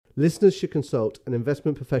Listeners should consult an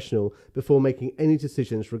investment professional before making any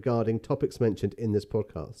decisions regarding topics mentioned in this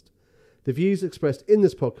podcast. The views expressed in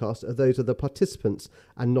this podcast are those of the participants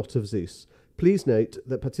and not of Zeus. Please note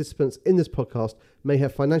that participants in this podcast may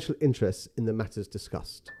have financial interests in the matters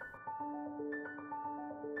discussed.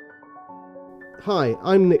 Hi,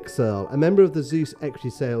 I'm Nick Searle, a member of the Zeus Equity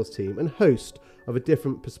Sales team and host of A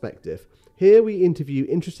Different Perspective. Here we interview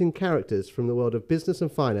interesting characters from the world of business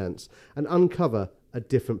and finance and uncover a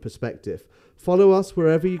different perspective. Follow us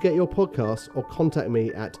wherever you get your podcasts or contact me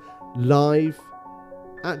at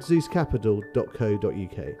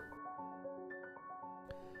live@zeuscapital.co.uk.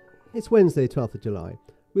 It's Wednesday, 12th of July.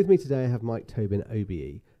 With me today I have Mike Tobin,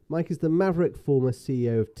 OBE. Mike is the maverick former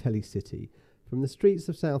CEO of Telecity. From the streets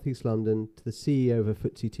of southeast London to the CEO of a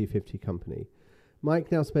FTSE 250 company. Mike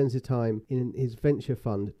now spends his time in his venture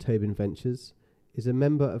fund, Tobin Ventures, is a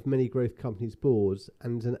member of many growth companies' boards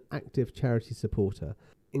and is an active charity supporter,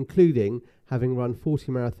 including having run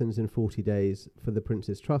 40 marathons in 40 days for the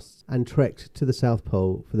Prince's Trusts and trekked to the South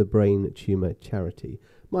Pole for the Brain Tumour Charity.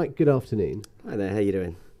 Mike, good afternoon. Hi there, how you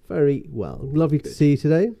doing? Very well. Lovely to see you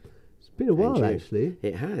today. It's been a while, actually.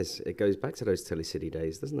 It has. It goes back to those Telecity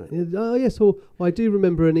days, doesn't it? Oh, yes. Well, I do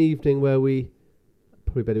remember an evening where we...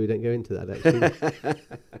 Probably better we don't go into that, actually.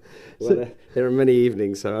 Well, there are many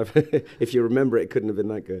evenings, so if you remember it, couldn't have been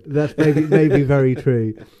that good. That's maybe very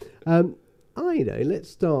true. Let's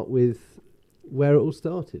start with where it all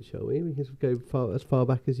started, shall we? We can go as far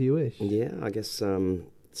back as you wish. Yeah, I guess,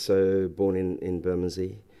 so born in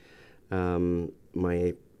Bermondsey.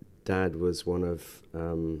 My dad was one of,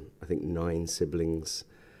 I think, 9 siblings,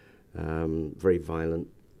 very violent.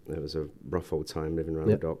 It was a rough old time living around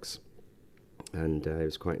the docks. And it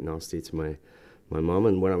was quite nasty to my mum.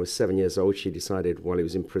 And when I was 7 years old, she decided, while he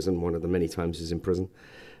was in prison, one of the many times he was in prison,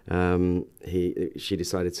 she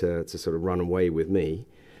decided to sort of run away with me.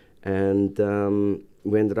 And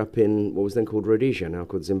we ended up in what was then called Rhodesia, now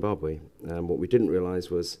called Zimbabwe. What we didn't realise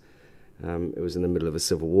was it was in the middle of a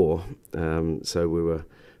civil war. So we were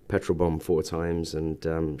petrol bombed 4 times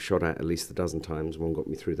and shot at least a dozen times. One got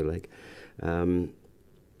me through the leg.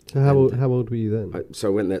 So how old were you then? So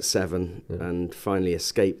I went there at 7 and finally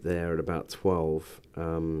escaped there at about 12.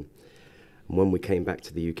 When we came back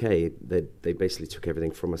to the UK, they basically took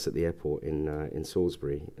everything from us at the airport in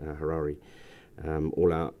Salisbury, Harare.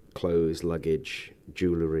 All our clothes, luggage,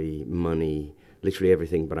 jewellery, money, literally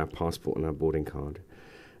everything but our passport and our boarding card,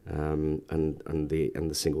 and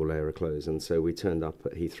the single layer of clothes. And so we turned up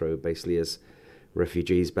at Heathrow basically as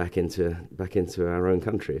refugees back into our own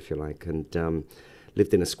country, if you like, and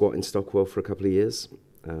lived in a squat in Stockwell for a couple of years.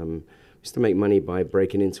 Used to make money by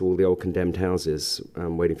breaking into all the old condemned houses,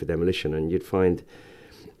 waiting for demolition, and you'd find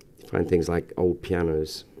things like old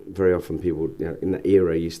pianos. Very often people in that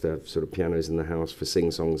era used to have sort of pianos in the house for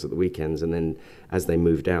sing-songs at the weekends, and then as they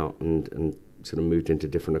moved out and sort of moved into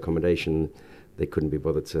different accommodation, they couldn't be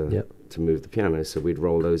bothered to move the pianos, so we'd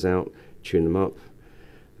roll those out, tune them up,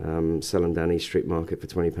 sell them down East Street Market for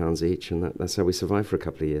 £20 each, and that's how we survived for a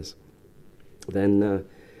couple of years. Then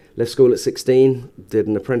left school at 16, did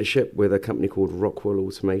an apprenticeship with a company called Rockwell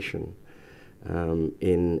Automation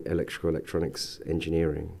in electrical electronics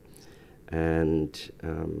engineering. And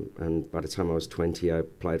by the time I was 20, I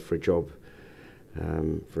applied for a job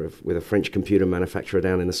with a French computer manufacturer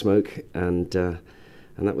down in the smoke, and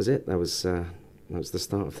that was it. That was the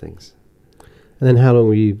start of things. And then how long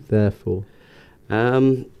were you there for?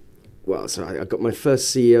 Well, so I got my first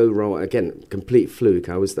CEO role, again, complete fluke.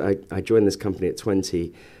 I joined this company at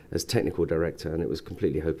 20 as technical director, and it was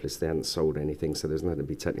completely hopeless. They hadn't sold anything, so there's nothing to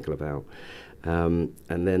be technical about. And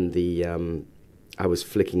then I was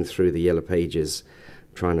flicking through the yellow pages,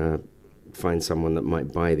 trying to find someone that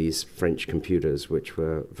might buy these French computers, which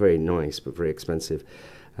were very nice but very expensive,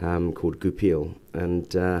 called Goupil,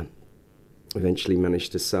 and eventually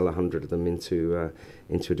managed to sell 100 of them into a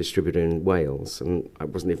distributor in Wales, and I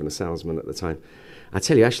wasn't even a salesman at the time. I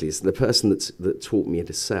tell you, actually, it's the person that taught me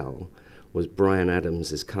to sell was Brian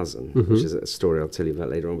Adams' cousin, which is a story I'll tell you about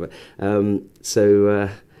later on. But so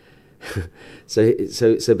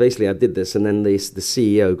basically, I did this, and then the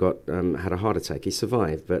CEO had a heart attack. He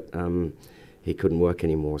survived, but he couldn't work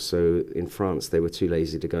anymore. So in France, they were too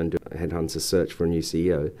lazy to go and do a headhunter search for a new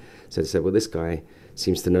CEO. So they said, well, this guy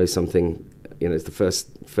seems to know something. It's the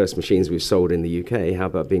first machines we've sold in the UK. How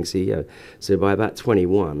about being CEO? So by about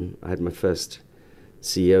 21, I had my first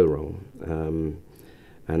CEO role,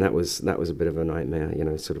 and that was a bit of a nightmare.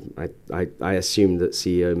 I assumed that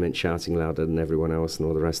CEO meant shouting louder than everyone else and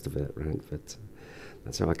all the rest of it, right? But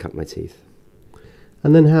that's how I cut my teeth.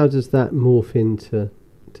 And then how does that morph into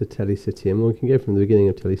to Telecity? And we can go from the beginning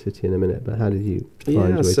of Telecity in a minute, but how did you find your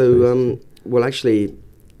way to Telecity? Well, actually,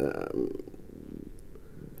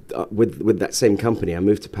 with that same company, I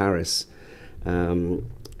moved to Paris, and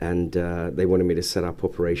they wanted me to set up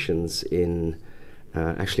operations in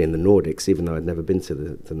actually in the Nordics, even though I'd never been to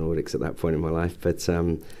the Nordics at that point in my life. But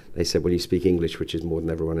they said, well, you speak English, which is more than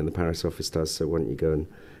everyone in the Paris office does, so why don't you go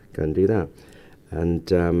and do that? And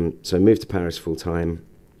so I moved to Paris full time.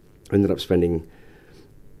 Ended up spending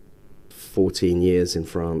 14 years in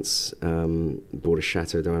France, bought a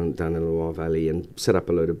chateau down in the Loire Valley, and set up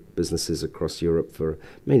a load of businesses across Europe,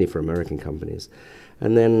 mainly for American companies.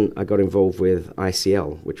 And then I got involved with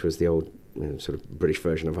ICL, which was the old sort of British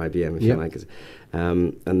version of IBM, if you like.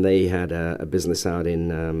 And they had a business out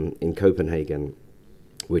in Copenhagen,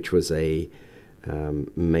 which was a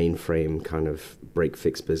mainframe kind of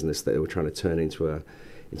break-fix business that they were trying to turn into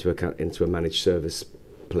a managed service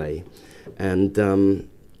play. And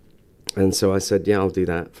so I said, yeah, I'll do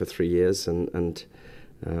that for 3 years, and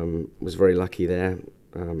was very lucky there.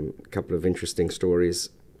 A couple of interesting stories.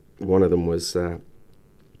 One of them was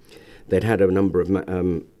they'd had a number of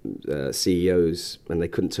CEOs, and they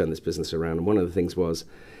couldn't turn this business around. And one of the things was,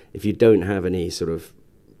 if you don't have any sort of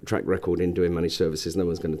track record in doing managed services, no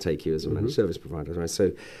one's going to take you as a managed service provider, right?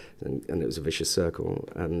 So, and it was a vicious circle,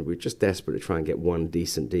 and we were just desperate to try and get one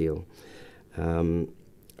decent deal.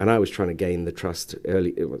 And I was trying to gain the trust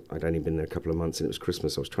early. I'd only been there a couple of months, and it was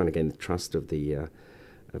Christmas. I was trying to gain the trust of the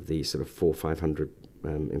sort of 400 or 500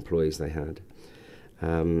 employees they had.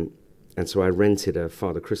 And so I rented a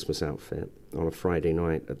Father Christmas outfit on a Friday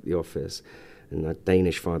night at the office. And the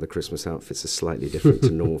Danish Father Christmas outfits are slightly different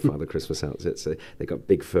to normal Father Christmas outfits. So they got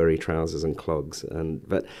big furry trousers and clogs.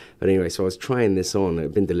 But anyway, so I was trying this on. It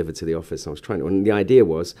had been delivered to the office. I was trying it on. And the idea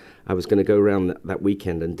was I was going to go around that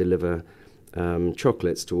weekend and deliver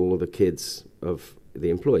chocolates to all the kids of the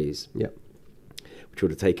employees. Yep. Which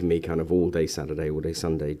would have taken me kind of all day Saturday, all day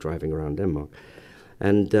Sunday, driving around Denmark.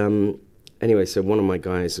 And anyway, so one of my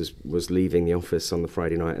guys was leaving the office on the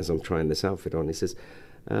Friday night as I'm trying this outfit on. He says,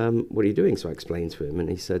 what are you doing? So I explained to him, and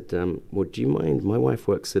he said, well, do you mind? My wife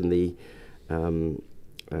works in the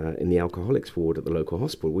alcoholics ward at the local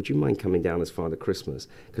hospital. Would you mind coming down as Father Christmas?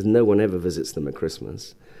 Because no one ever visits them at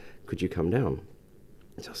Christmas. Could you come down?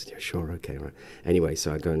 So I said, yeah, sure, okay, right. Anyway,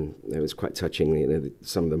 so I go, and it was quite touching. You know,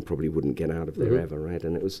 some of them probably wouldn't get out of there ever, right?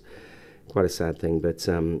 And it was quite a sad thing, but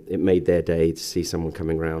it made their day to see someone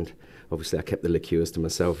coming round. Obviously, I kept the liqueurs to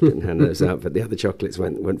myself, didn't hand those out, but the other chocolates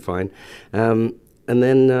went fine. And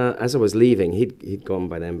then as I was leaving, he'd gone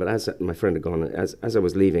by then, but as my friend had gone, as I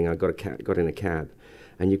was leaving, I got in a cab,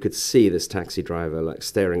 and you could see this taxi driver like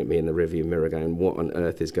staring at me in the rearview mirror going, what on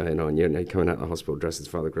earth is going on? You know, coming out of the hospital dressed as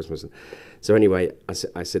Father Christmas. And so anyway,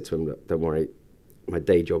 I said to him, look, don't worry, my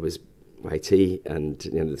day job is IT, and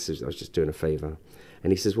you know, I was just doing a favour.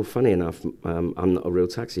 And he says, well, funny enough, I'm not a real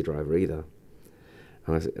taxi driver either.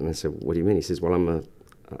 And I said, what do you mean? He says, well, I'm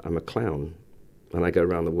a clown, and I go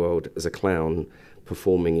around the world as a clown,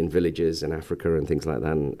 performing in villages in Africa and things like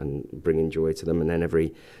that, and bringing joy to them. And then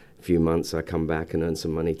every few months I come back and earn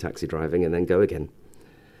some money taxi driving, and then go again.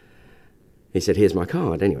 He said, here's my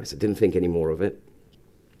card. Anyway, so I didn't think any more of it.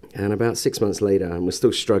 And about 6 months later, and we're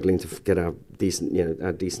still struggling to get our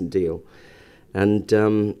decent deal.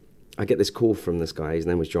 And I get this call from this guy. His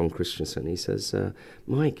name was John Christensen. He says,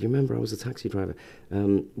 Mike, you remember I was a taxi driver?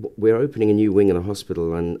 We're opening a new wing in the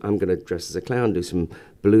hospital, and I'm going to dress as a clown, do some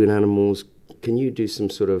balloon animals. Can you do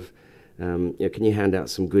some sort of, can you hand out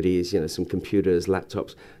some goodies, some computers,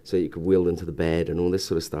 laptops, so you could wheel them to the bed and all this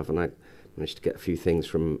sort of stuff? And I managed to get a few things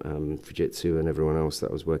from Fujitsu and everyone else that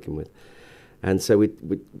I was working with. And so we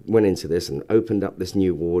went into this and opened up this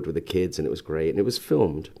new ward with the kids, and it was great. And it was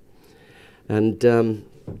filmed. And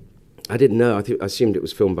I didn't know. I assumed it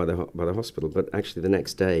was filmed by the hospital, but actually the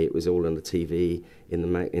next day it was all on the TV, in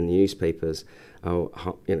the newspapers.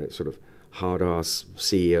 Sort of hard-ass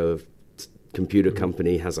CEO of computer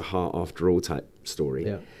company has a heart after all type story.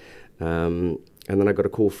 Yeah. And then I got a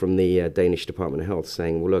call from the Danish Department of Health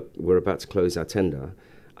saying, well, look, we're about to close our tender.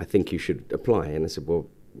 I think you should apply. And I said, well,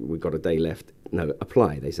 we've got a day left. No,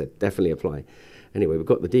 apply. They said, definitely apply. Anyway, we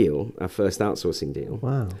got the deal, our first outsourcing deal.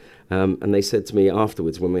 Wow. And they said to me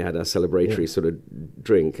afterwards, when we had our celebratory sort of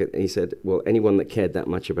drink, he said, well, anyone that cared that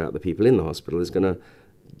much about the people in the hospital is going to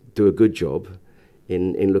do a good job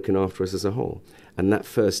in looking after us as a whole. And that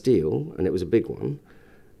first deal, and it was a big one,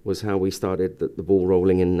 was how we started the ball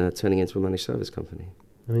rolling in turning into a managed service company.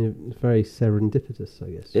 I mean, it's very serendipitous,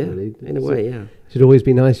 I guess. Yeah, really. in a way, yeah. Should always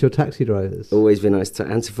be nice to your taxi drivers. Always be nice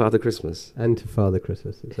to Father Christmas. And to Father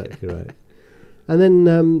Christmas, exactly right. And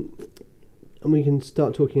then And we can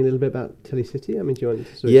start talking a little bit about Telecity. I mean, do you want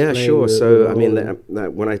to sort of Yeah, explain sure. the So, I role mean,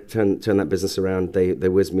 and- when I turned that business around, they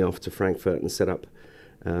whizzed me off to Frankfurt and set up.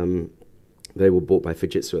 They were bought by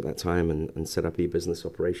Fujitsu at that time and set up e-business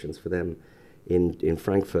operations for them in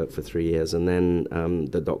Frankfurt for 3 years. And then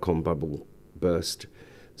the dot-com bubble burst,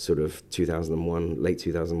 sort of 2001, late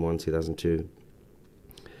 2001, 2002.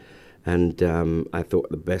 And I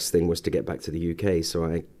thought the best thing was to get back to the UK. So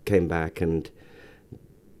I came back and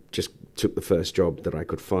just took the first job that I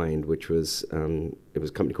could find, which was, it was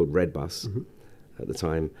a company called Redbus at the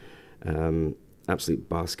time. Absolute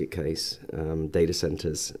basket case, data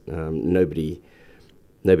centers. Nobody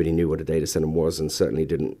knew what a data center was and certainly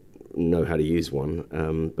didn't know how to use one.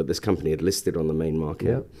 But this company had listed on the main market.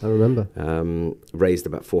 Yeah, I remember. Raised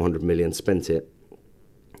about 400 million, spent it,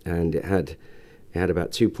 and it had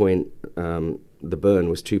about the burn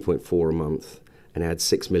was 2.4 a month, and it had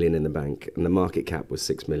 6 million in the bank, and the market cap was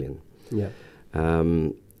 6 million. Yeah.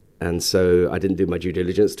 And so I didn't do my due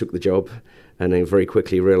diligence, took the job, and then very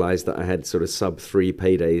quickly realized that I had sort of sub-3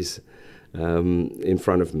 paydays in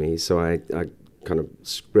front of me. So I kind of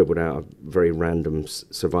scribbled out a very random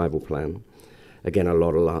survival plan. Again, a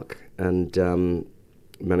lot of luck, and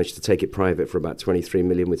managed to take it private for about 23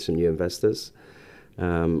 million with some new investors.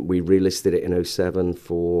 We relisted it in 2007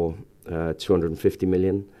 for 250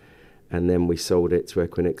 million, and then we sold it to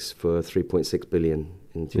Equinix for 3.6 billion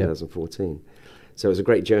in 2014. So it was a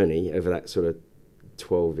great journey over that sort of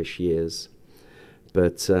 12-ish years.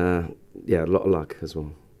 But yeah, a lot of luck as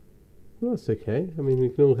well. Well, that's okay. I mean, we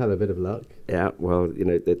can all have a bit of luck. Yeah, well, you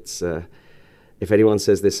know, it's if anyone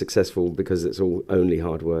says they're successful because it's all only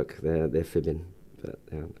hard work, they're fibbing. But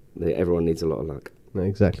everyone needs a lot of luck. No,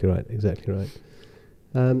 exactly right. Exactly right.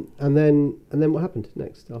 And then what happened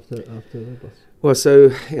next after Redbus? Well, so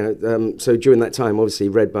so during that time, obviously,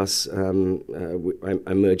 Redbus,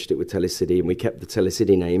 I merged it with Telecity, and we kept the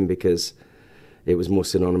Telecity name because it was more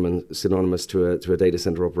synonymous to a data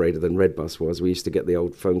center operator than Redbus was. We used to get the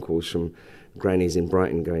old phone calls from grannies in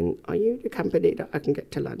Brighton going, "Are you the company that I can get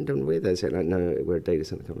to London with?" I said, "No, we're a data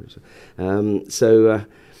center company."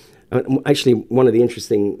 Actually, one of the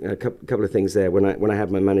interesting couple of things there, when I had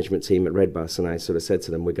my management team at Redbus, and I sort of said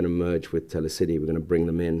to them, we're going to merge with Telecity, we're going to bring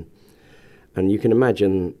them in. And you can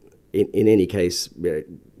imagine, in any case,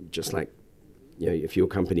 just like, you know, if your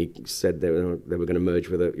company said they were going to merge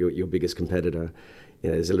with your biggest competitor, you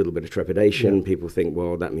know, there's a little bit of trepidation. Yeah. People think,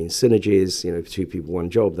 well, that means synergies, you know, 2 people, 1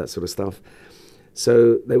 job, that sort of stuff.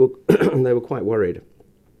 So they were they were quite worried.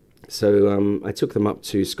 So I took them up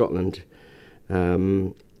to Scotland.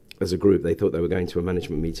 As a group, they thought they were going to a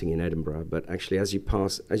management meeting in Edinburgh, but actually, as you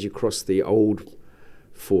cross the old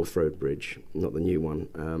Forth Road Bridge, not the new one,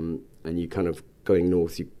 and you kind of going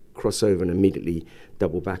north, you cross over and immediately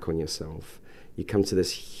double back on yourself. You come to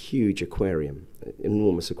this huge aquarium,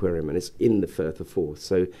 enormous aquarium, and it's in the Firth of Forth,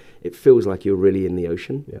 so it feels like you're really in the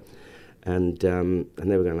ocean. Yeah. And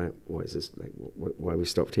they were going like, "What is this? Like, why we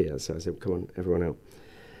stopped here?" So I said, "Come on, everyone out."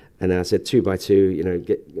 And I said, 2 by 2, you know,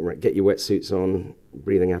 get your wetsuits on,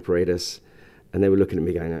 breathing apparatus. And they were looking at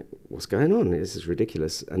me going, "What's going on? This is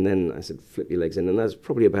ridiculous." And then I said, "Flip your legs in." And that's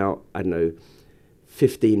probably about,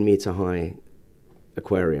 15 meter high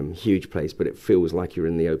aquarium, huge place, but it feels like you're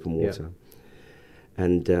in the open water. Yeah.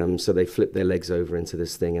 And so they flipped their legs over into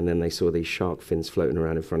this thing, and then they saw these shark fins floating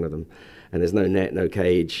around in front of them. And there's no net, no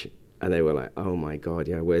cage. And they were like, "Oh my God,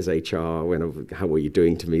 yeah, where's HR? How are you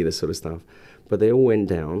doing to me?" This sort of stuff. But they all went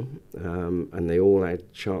down, and they all had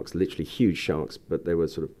sharks, literally huge sharks, but they were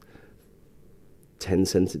sort of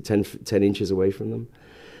 10 inches away from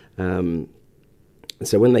them.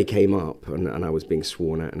 So when they came up, and I was being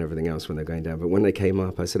sworn at and everything else when they're going down, but when they came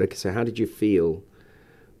up, I said, "Okay, so how did you feel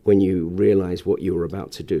when you realized what you were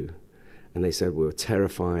about to do?" And they said, "We were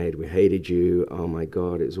terrified, we hated you, oh my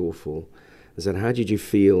God, it's awful." I said, "How did you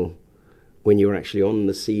feel when you were actually on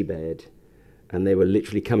the seabed and they were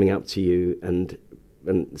literally coming up to you and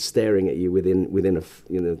staring at you within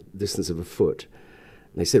a distance of a foot?"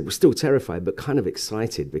 And they said, "We're still terrified, but kind of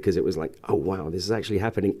excited because it was like, oh wow, this is actually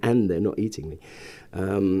happening and they're not eating me."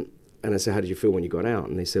 And I said, "How did you feel when you got out?"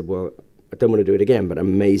 And they said, "Well, I don't want to do it again, but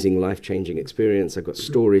amazing life-changing experience. I've got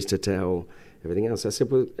stories to tell, everything else." I said,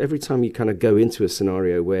 "Well, every time you kind of go into a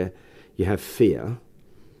scenario where you have fear,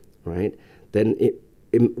 right, then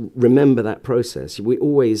remember that process. We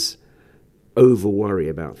always over worry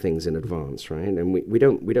about things in advance, right? And we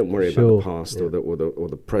don't worry about the past or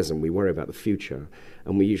the present. We worry about the future,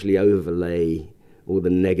 and we usually overlay all the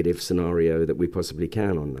negative scenario that we possibly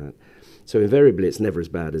can on that. So invariably, it's never as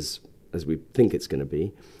bad as we think it's going to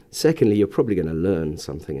be. Secondly, you're probably going to learn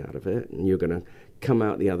something out of it, and you're going to come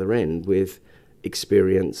out the other end with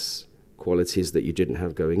experience, qualities that you didn't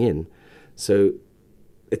have going in. So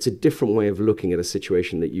it's a different way of looking at a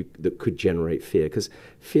situation that could generate fear, because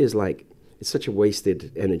fear is like, it's such a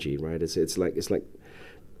wasted energy, right? It's like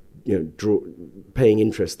paying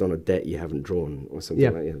interest on a debt you haven't drawn or something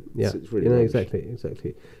like that. Yeah, it's really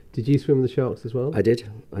exactly. Did you swim with the sharks as well? I did,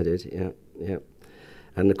 yeah.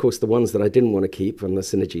 And of course, the ones that I didn't want to keep on the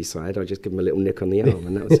Synergy side, I just give them a little nick on the arm,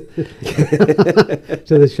 and that was.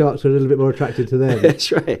 So the sharks were a little bit more attracted to them.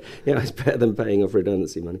 That's right. Yeah, it's better than paying off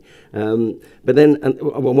redundancy money. But then,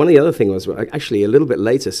 one of the other things was actually a little bit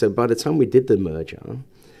later. So by the time we did the merger,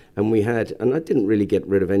 and I didn't really get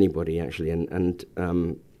rid of anybody actually, and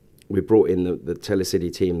we brought in the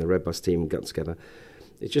Telecity team, the Redbus team, got together.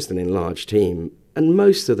 It's just an enlarged team. And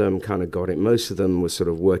most of them kind of got it. Most of them were sort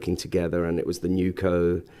of working together, and it was the new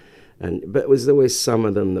co. But it was always some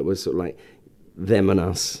of them that was sort of like them and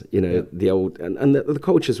us, the old. And the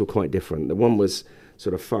cultures were quite different. The one was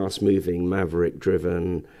sort of fast-moving,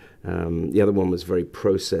 maverick-driven. The other one was very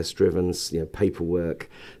process-driven, paperwork.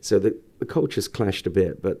 So the cultures clashed a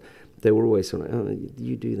bit, but they were always sort of like, oh,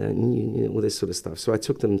 you do that, and all this sort of stuff. So I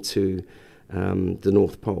took them to the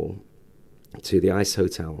North Pole, to the ice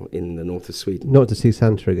hotel in the north of Sweden. Not to see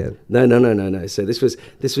Santa again. No. So this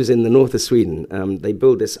was in the north of Sweden. They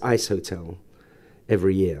build this ice hotel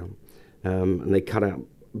every year, and they cut out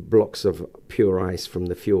blocks of pure ice from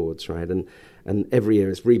the fjords, right? And every year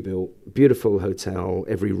it's rebuilt. Beautiful hotel.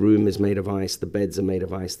 Every room is made of ice. The beds are made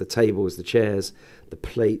of ice. The tables, the chairs, the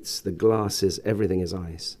plates, the glasses, everything is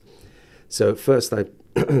ice. So at first I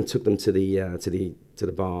took them to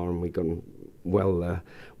the bar, and we got them well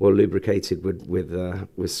lubricated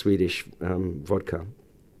with Swedish vodka,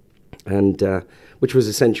 and which was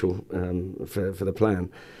essential for the plan.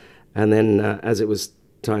 And then as it was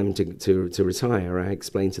time to retire, I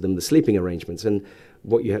explained to them the sleeping arrangements, and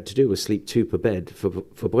what you had to do was sleep 2 per bed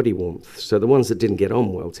for body warmth. So the ones that didn't get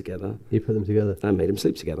on well together, you put them together. I made them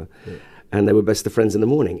sleep together. Yeah. And they were best of friends in the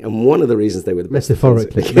morning. And one of the reasons they were the best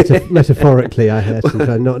metaphorically, I heard,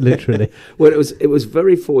 not literally. Well, it was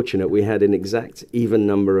very fortunate. We had an exact even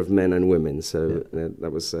number of men and women, so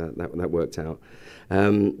that worked out.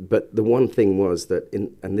 But the one thing was that,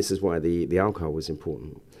 and this is why the alcohol was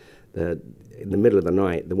important. That in the middle of the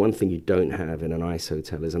night, the one thing you don't have in an ice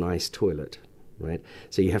hotel is an ice toilet, right?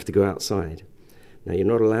 So you have to go outside. Now, you're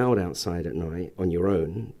not allowed outside at night on your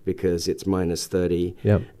own because it's minus 30,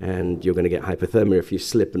 and you're going to get hypothermia. If you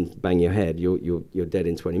slip and bang your head, you're dead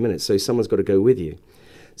in 20 minutes. So someone's got to go with you.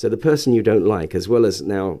 So the person you don't like, as well as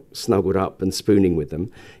now snuggled up and spooning with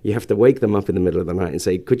them, you have to wake them up in the middle of the night and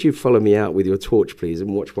say, could you follow me out with your torch, please,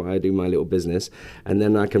 and watch while I do my little business, and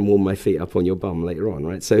then I can warm my feet up on your bum later on,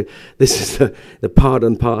 right? So this is the part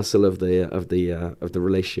and parcel of the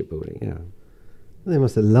relationship building, yeah. They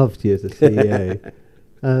must have loved you as a CEO.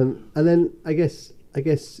 And then I guess I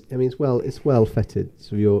mean it's well fettered,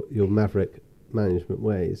 so your maverick management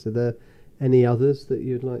ways. Are there any others that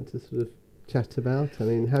you'd like to sort of chat about? I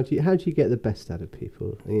mean, how do you get the best out of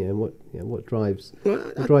people? And what drives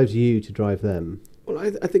you to drive them? Well,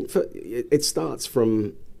 I think it starts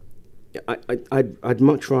from I'd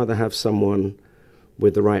much rather have someone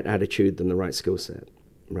with the right attitude than the right skill set,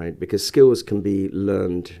 right? Because skills can be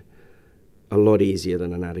learned a lot easier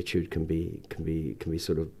than an attitude can be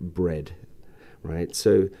sort of bred, right?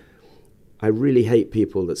 So I really hate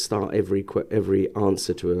people that start every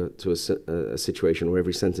answer to a situation or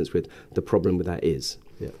every sentence with the problem with that is,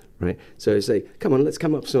 right? So say, come on, let's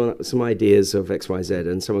come up with some ideas of X, Y, Z,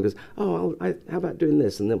 and someone goes, oh, how about doing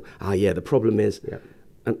this? And then, the problem is,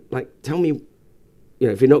 and like, tell me,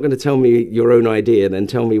 if you're not going to tell me your own idea, then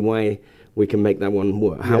tell me why we can make that one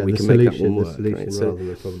work, how we can make that one work. Right? Rather than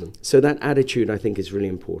the problem. So that attitude, I think, is really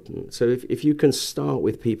important. So if you can start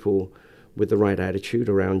with people with the right attitude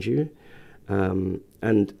around you, and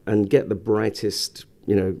get the brightest,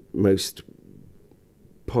 most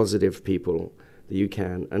positive people that you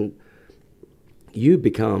can, and you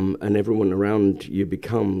become, and everyone around you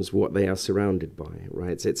becomes what they are surrounded by,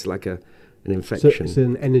 right? So it's like an infection. So it's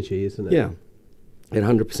an energy, isn't it? Yeah, it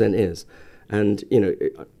 100% is. And,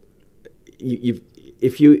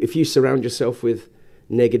 if you surround yourself with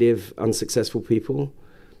negative, unsuccessful people,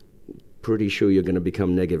 pretty sure you're going to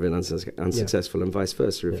become negative and unsuccessful, and vice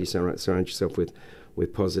versa if you surround yourself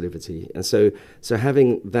with positivity. And so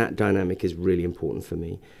having that dynamic is really important for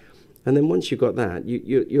me. And then once you've got that,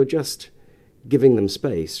 you're just giving them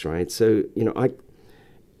space, right? So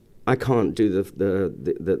I can't do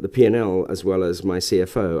the P&L as well as my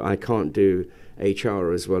CFO. I can't do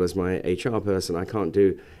HR as well as my HR person. I can't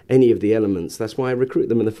do any of the elements. That's why I recruit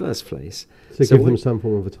them in the first place. So give them some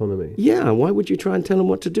form of autonomy. Yeah, why would you try and tell them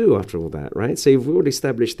what to do after all that, right? So you've already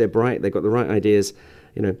established they're bright, they've got the right ideas,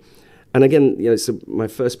 you know. And again, you know, so my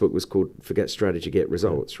first book was called Forget Strategy, Get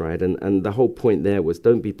Results, right? And the whole point there was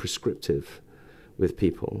don't be prescriptive with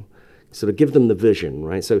people. Sort of give them the vision,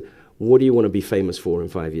 right? So what do you want to be famous for in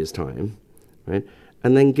 5 years' time, right?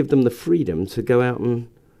 And then give them the freedom to go out and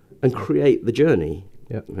create the journey,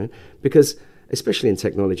 right? Because especially in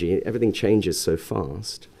technology, everything changes so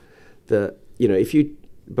fast that, you know,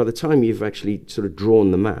 by the time you've actually sort of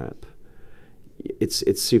drawn the map,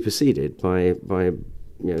 it's superseded by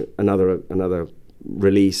you know, another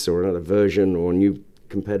release or another version or a new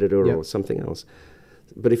competitor or something else.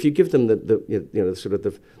 But if you give them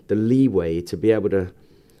the leeway to be able to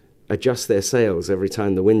adjust their sails every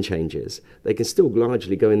time the wind changes, they can still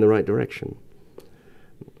largely go in the right direction.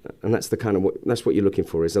 And that's that's what you're looking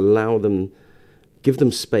for, is allow them, give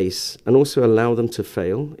them space, and also allow them to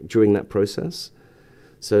fail during that process.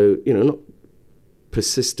 So, you know, not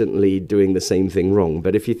persistently doing the same thing wrong,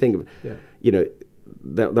 but if you think, you know,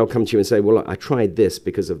 they'll come to you and say, well, I tried this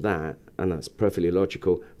because of that, and that's perfectly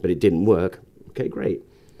logical, but it didn't work. Okay, great.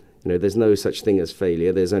 You know, there's no such thing as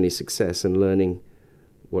failure. There's only success and learning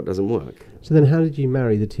what doesn't work. So then how did you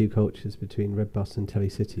marry the two cultures between Red Bus and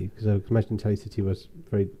Telecity? Because I imagine Telecity was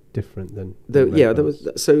very different than Red Bus.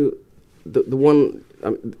 The one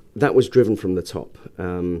that was driven from the top,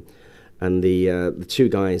 and the two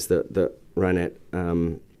guys that ran it,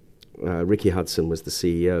 Ricky Hudson was the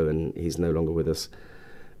CEO, and he's no longer with us,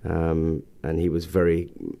 and he was very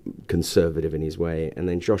conservative in his way. And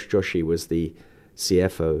then Josh Joshi was the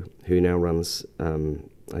CFO, who now runs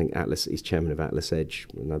I think Atlas. He's chairman of Atlas Edge,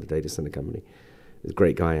 another data center company. He's a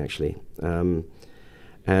great guy, actually. But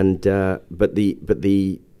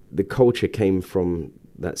the culture came from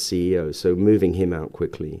that CEO. So moving him out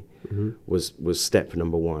quickly was step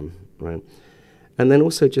number one, right? And then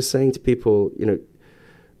also just saying to people, you know,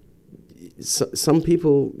 some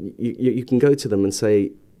people you can go to them and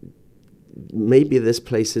say, maybe this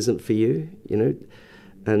place isn't for you, you know,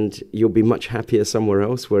 and you'll be much happier somewhere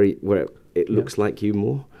else where it looks like you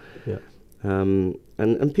more. Yeah.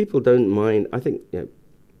 And people don't mind. I think, you know,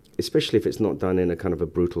 especially if it's not done in a kind of a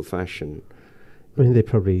brutal fashion. I mean, they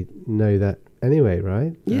probably know that anyway,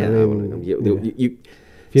 right? Yeah.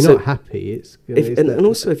 If you're not happy, it's and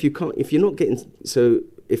also if you're not getting, so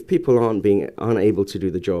if people aren't able to do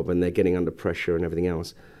the job and they're getting under pressure and everything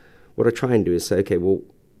else, what I try and do is say, okay, well,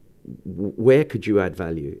 where could you add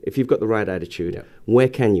value? If you've got the right attitude, where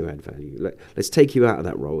can you add value? Let's take you out of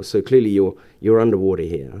that role. So clearly you're underwater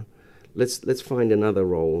here. Let's find another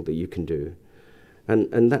role that you can do,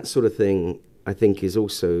 and that sort of thing, I think, is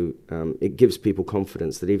also it gives people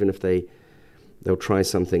confidence that even if they'll try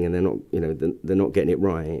something and they're not, you know, they're not getting it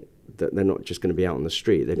right, that they're not just going to be out on the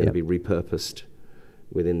street. They're going to be repurposed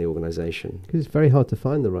within the organisation. Because it's very hard to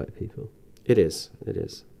find the right people. It is.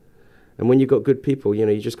 And when you've got good people, you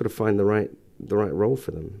know, you just got to find the right role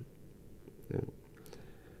for them. Yeah.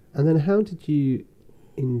 And then how did you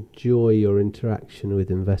enjoy your interaction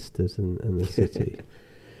with investors and the city?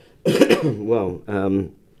 Well,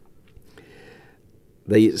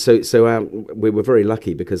 we were very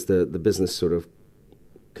lucky because the business sort of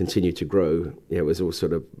continued to grow. Yeah, it was all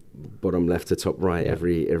sort of bottom left to top right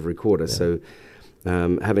every quarter. Yeah. So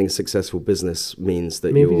having a successful business means that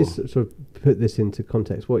if you just sort of put this into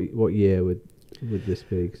context, what year would this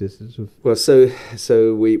be? Because it's sort of well, so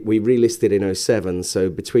we relisted in 2007. So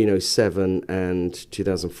between 2007 and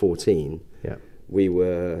 2014, we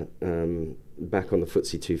were back on the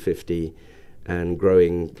FTSE 250 and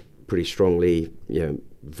growing pretty strongly. You know,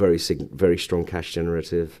 very strong cash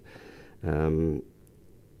generative. You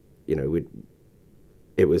know,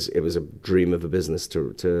 it was a dream of a business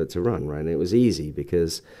to run, right? And it was easy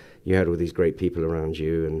because you had all these great people around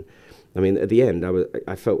you. And I mean, at the end,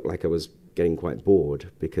 I felt like I was getting quite bored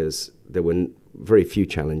because there were very few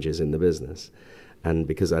challenges in the business. And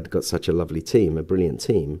because I'd got such a lovely team, a brilliant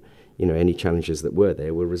team, you know, any challenges that were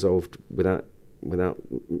there were resolved without you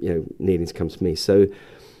know, needing to come to me. So,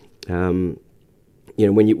 you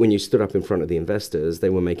know, when you stood up in front of the investors, they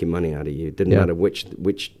were making money out of you. It didn't matter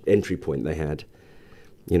which entry point they had.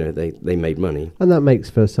 You know, they made money. And that makes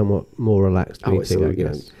for a somewhat more relaxed meeting, I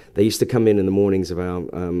guess. Know, they used to come in the mornings of our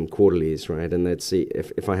quarterlies, right? And they'd see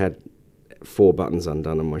if I had 4 buttons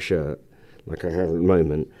undone on my shirt, like I have at the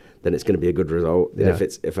moment, then it's going to be a good result. And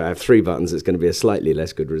if I have 3 buttons, it's going to be a slightly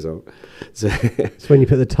less good result. So when you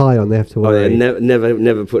put the tie on, they have to worry. Oh, yeah,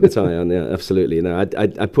 never put the tie on. Yeah, absolutely. No,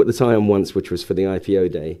 I put the tie on once, which was for the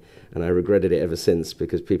IPO day, and I regretted it ever since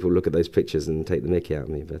because people look at those pictures and take the mickey out of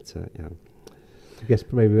me. But yeah. I guess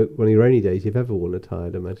maybe one of your only days you've ever worn a tie,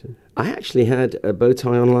 I'd imagine. I actually had a bow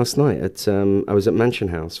tie on last night. I was at Mansion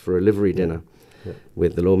House for a livery dinner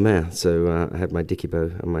with the Lord Mayor. So I had my dicky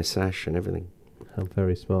bow and my sash and everything. How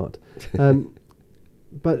very smart.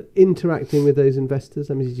 But interacting with those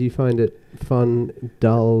investors, I mean, did you find it fun,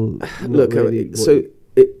 dull? Look, really?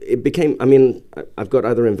 It became, I mean, I've got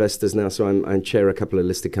other investors now, so I chair a couple of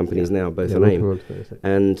listed companies now, both on AIM.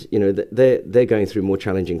 And, you know, they're going through more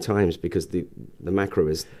challenging times because the macro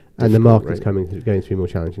is and the market's going through more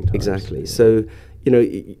challenging times. Exactly. So, you know,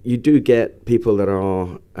 you do get people that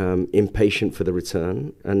are impatient for the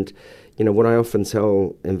return. And, you know, what I often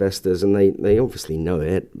tell investors, and they obviously know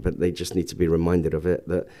it, but they just need to be reminded of it,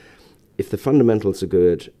 that if the fundamentals are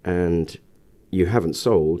good and you haven't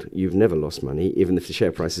sold, you've never lost money, even if the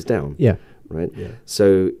share price is down. Yeah. Right? Yeah.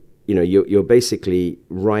 So, you know, you're basically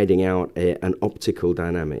riding out an optical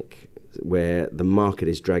dynamic where the market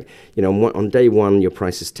is dragged. You know, on day 1, your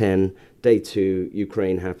price is 10. Day 2,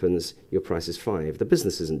 Ukraine happens, your price is 5. The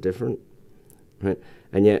business isn't different, right?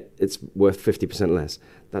 And yet it's worth 50% less.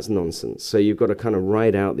 That's nonsense. So you've got to kind of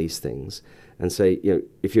ride out these things and say, you know,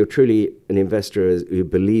 if you're truly an investor who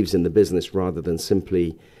believes in the business rather than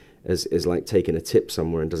simply as like taking a tip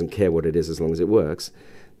somewhere and doesn't care what it is as long as it works,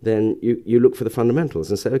 then you look for the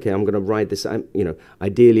fundamentals and say, okay, I'm going to ride this. You know,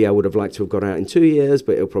 ideally I would have liked to have got out in 2 years,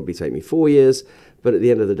 but it'll probably take me 4 years. But at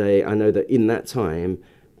the end of the day, I know that in that time,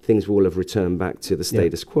 things will have returned back to the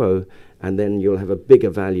status quo, and then you'll have a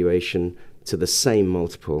bigger valuation to the same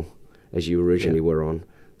multiple as you originally were on.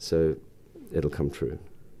 So it'll come true.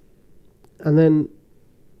 And then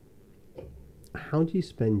how do you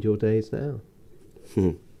spend your days now?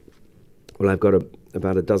 Well, I've got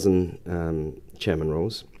about a dozen chairman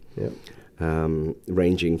roles,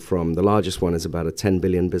 ranging from the largest one is about a 10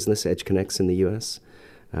 billion business, EdgeConneX in the US,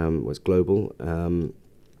 was global,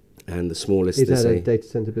 and the smallest is that a data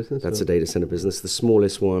center business? That's a data center business. The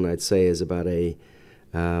smallest one I'd say is about a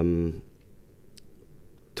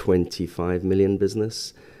 25 million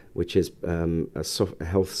business, which is a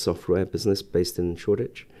health software business based in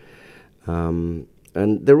Shoreditch, and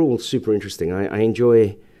they're all super interesting. I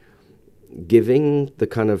enjoy giving the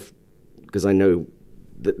kind of, because I know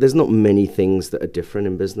that there's not many things that are different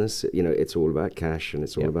in business. You know, it's all about cash, and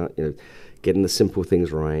it's all about, you know, getting the simple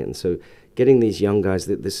things right. And so getting these young guys,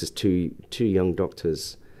 this is two young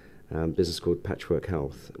doctors, business called Patchwork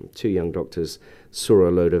Health. 2 young doctors saw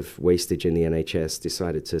a load of wastage in the NHS,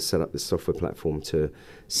 decided to set up this software platform to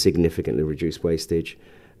significantly reduce wastage.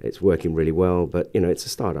 It's working really well, but, you know, it's a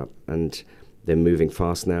startup, and they're moving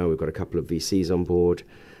fast now. We've got a couple of VCs on board.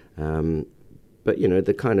 But, you know,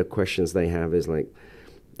 the kind of questions they have is like,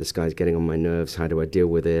 this guy's getting on my nerves. How do I deal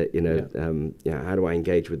with it? You know, how do I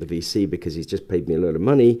engage with the VC? Because he's just paid me a lot of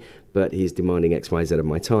money, but he's demanding X, Y, Z of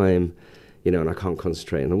my time, you know, and I can't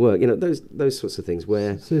concentrate on the work. You know, those sorts of things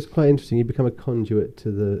where... So it's quite interesting. You become a conduit to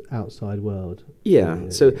the outside world. Yeah.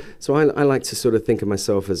 So I like to sort of think of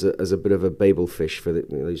myself as a bit of a Babel fish for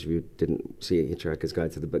those of you who didn't see Hitchhiker's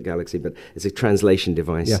Guide to the Galaxy, but it's a translation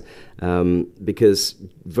device. Because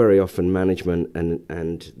very often management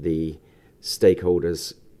and the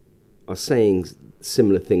stakeholders are saying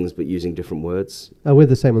similar things but using different words. Oh, we're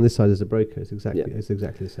the same on this side as a broker. It's exactly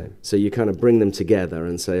the same. So you kind of bring them together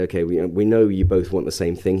and say, okay, we know you both want the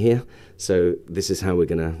same thing here, so this is how we're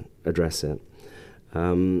going to address it.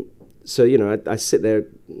 So, you know, I sit there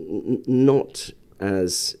not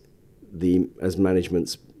as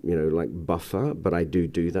management's, you know, like buffer, but I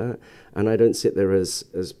do that, and I don't sit there as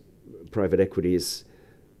private equity's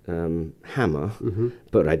hammer,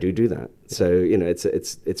 but I do that. So, you know,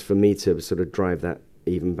 it's for me to sort of drive that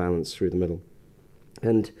even balance through the middle.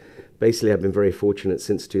 And basically, I've been very fortunate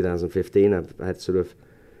since 2015. I've had sort of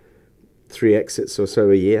 3 exits or so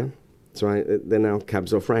a year. So they're now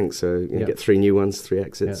cabs off rank. So you get 3 new ones, 3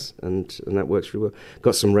 exits, and that works really well.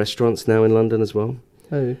 Got some restaurants now in London as well.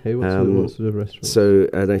 Oh, okay. What sort of restaurant? So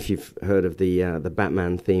I don't know if you've heard of the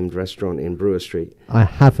Batman-themed restaurant in Brewer Street. I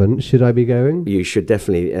haven't. Should I be going? You should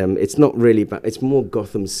definitely. It's not really, but it's more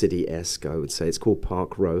Gotham City-esque, I would say. It's called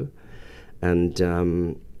Park Row,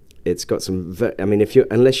 and it's got some. I mean,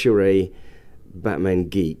 unless you're a Batman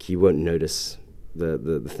geek, you won't notice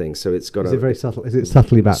the thing. So it's got. Is it very subtle? Is it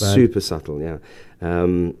subtly Batman? Super subtle, yeah.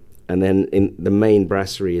 And then in the main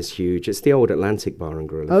brasserie is huge. It's the old Atlantic Bar and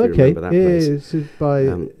Grill, if you remember that place. It's by, I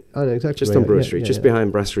know exactly. Just on Brewer Street, just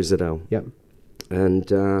behind Brasserie Zadel. Yep.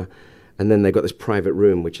 And then they've got this private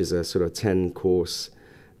room, which is a sort of 10-course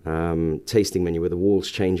tasting menu where the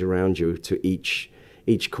walls change around you. To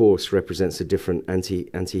each course represents a different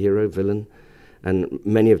anti-hero villain, and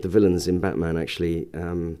many of the villains in Batman actually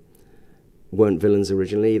weren't villains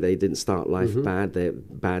originally. They didn't start life bad.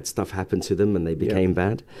 Bad stuff happened to them, and they became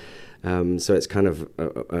bad. So it's kind of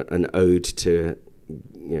an ode to,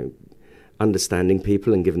 understanding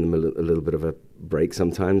people and giving them a little bit of a break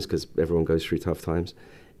sometimes, because everyone goes through tough times.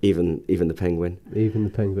 Even the Penguin. Even the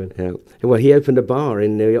Penguin. Yeah. Well, he opened a bar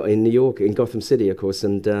in New York, in Gotham City, of course,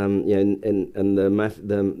 and the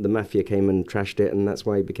mafia came and trashed it, and that's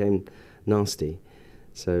why he became nasty.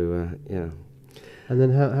 So yeah. And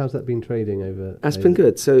then how's that been trading over? That's been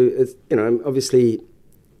good. So it's, obviously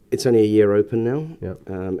it's only a year open now,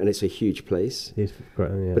 and it's a huge place. It's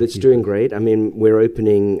great, but it's doing great. I mean, we're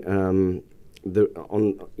opening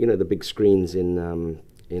the big screens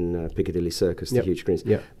in Piccadilly Circus, the huge screens.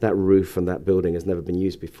 Yep. That roof and that building has never been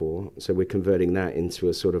used before, so we're converting that into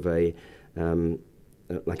a sort of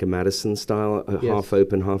like a Madison style, half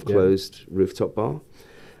open, half closed rooftop bar,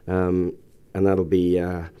 and that'll be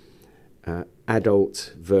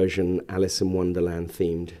adult version Alice in Wonderland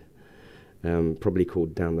themed, probably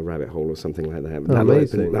called Down the Rabbit Hole or something like that.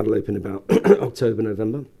 That'll open about October,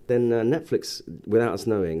 November. Then Netflix, without us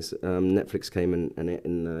knowing, Netflix came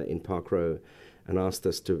in Park Row and asked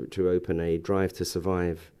us to open a Drive to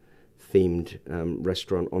Survive themed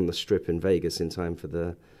restaurant on the Strip in Vegas in time for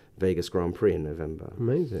the Vegas Grand Prix in November.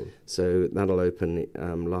 Amazing. So that'll open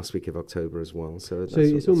last week of October as well. So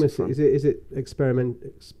it's almost is it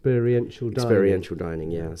experiential dining? Experiential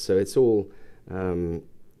dining, yeah. So it's all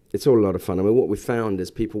a lot of fun. I mean, what we found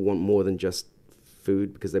is people want more than just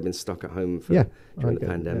food, because they've been stuck at home during the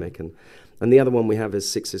pandemic. And the other one we have is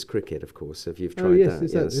Sixers Cricket, of course, if you've tried that.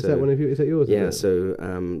 Is that one of you? Is that yours? Yeah, so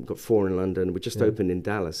got 4 in London. We just opened in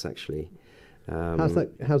Dallas, actually. How's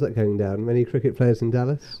that going down? Many cricket players in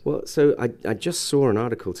Dallas? Well, so I just saw an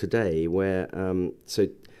article today where so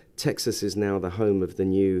Texas is now the home of the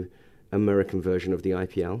new American version of the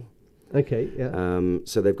IPL. Okay, yeah.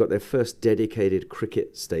 So they've got their first dedicated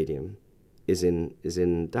cricket stadium is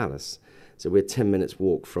in Dallas. So we're 10 minutes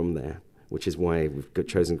walk from there, which is why we've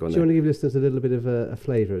chosen to go there. Do you want to give listeners a little bit of a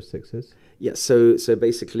flavour of Sixers? Yeah, so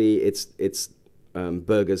basically it's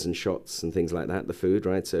burgers and shots and things like that, the food,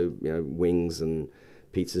 right? So, wings and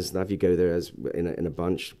pizzas and stuff. You go there as in a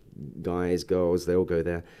bunch, guys, girls, they all go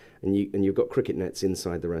there. And you've got cricket nets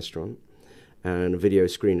inside the restaurant and a video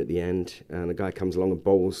screen at the end, and a guy comes along and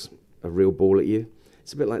bowls a real ball at you.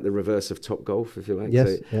 It's a bit like the reverse of Top Golf, if you like.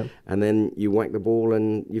 Yes, And then you whack the ball,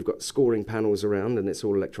 and you've got scoring panels around, and it's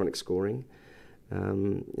all electronic scoring.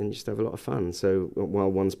 And you just have a lot of fun. So while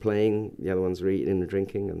one's playing, the other ones are eating and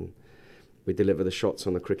drinking, and we deliver the shots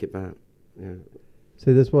on the cricket bat. Yeah.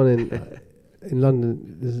 So there's one in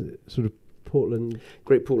London. There's sort of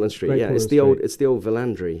Great Portland Street. It's the old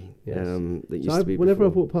Villandry that used to be. Whenever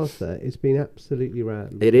I've walked past there, it's been absolutely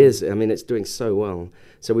rammed. It is. I mean, it's doing so well.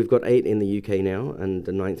 So we've got 8 in the UK now, and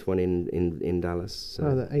the 9th one in Dallas.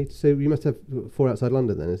 So. 8. So you must have 4 outside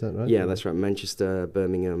London then, is that right? Yeah, that's right. Manchester,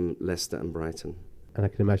 Birmingham, Leicester, and Brighton. And I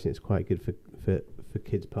can imagine it's quite good for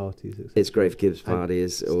kids' parties. It's great for kids'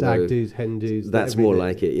 parties. Stag do's, hen do's. That's more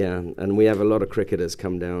like it, yeah. And we have a lot of cricketers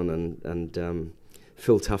come down, and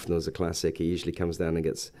Phil Tufnell's a classic. He usually comes down and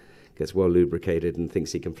gets well lubricated and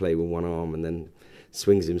thinks he can play with one arm, and then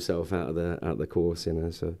swings himself out of the course,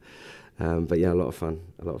 So, but yeah, a lot of fun.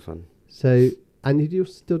 So, and you do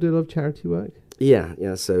still do a lot of charity work?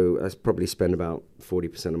 Yeah. So I probably spend about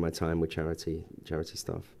 40% of my time with charity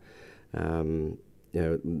stuff.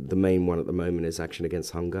 The main one at the moment is Action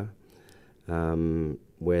Against Hunger,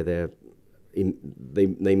 where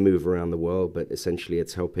they move around the world, but essentially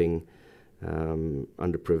it's helping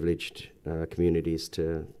underprivileged communities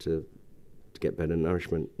to get better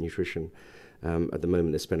nutrition. At the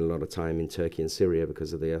moment, they spend a lot of time in Turkey and Syria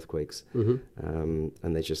because of the earthquakes, and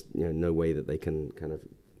there's just no way that they can kind of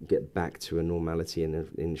get back to a normality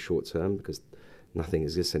in short term, because nothing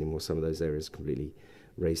exists anymore. Some of those areas are completely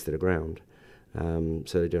razed to the ground.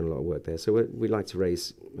 So they're doing a lot of work there. So we like to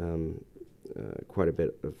raise quite a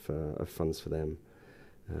bit of funds for them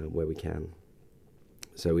where we can.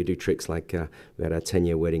 So we do tricks like we had our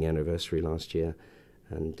 10-year wedding anniversary last year,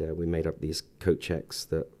 and we made up these coat checks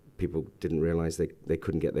that people didn't realize they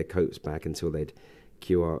couldn't get their coats back until they'd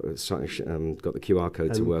got the QR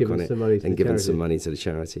code to work on it and given some money to the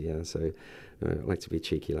charity. Yeah, so I like to be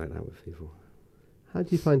cheeky like that with people. How do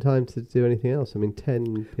you find time to do anything else? I mean,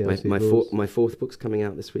 10 PLC my fourth book's coming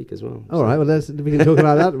out this week as well. All right, well, we can talk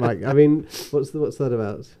about that, Mike. I mean, what's that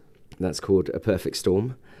about? That's called A Perfect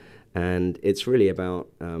Storm. And it's really about,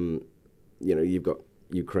 you've got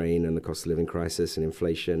Ukraine and the cost of living crisis and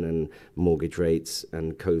inflation and mortgage rates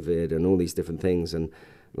and COVID and all these different things. And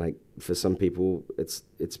like for some people, it's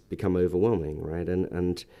become overwhelming, right?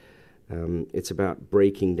 And it's about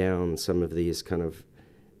breaking down some of these kind of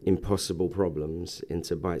impossible problems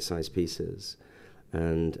into bite-sized pieces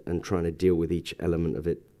and trying to deal with each element of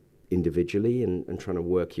it individually and trying to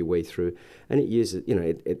work your way through. And it uses,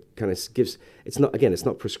 it kind of gives, it's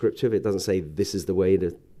not prescriptive. It doesn't say this is the way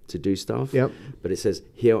to do stuff, Yep. but it says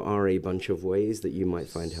here are a bunch of ways that you might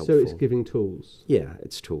find helpful. So it's giving tools. Yeah,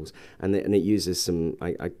 it's tools. And it uses some,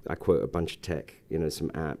 I quote a bunch of tech, some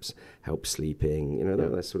apps, help sleeping,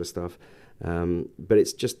 that sort of stuff. But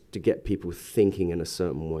it's just to get people thinking in a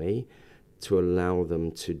certain way to allow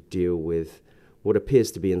them to deal with what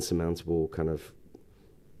appears to be insurmountable, kind of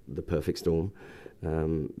the perfect storm.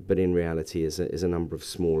 But in reality is a number of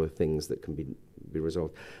smaller things that can be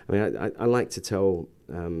resolved. I mean, I like to tell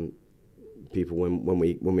people when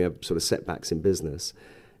we have sort of setbacks in business,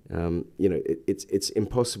 it's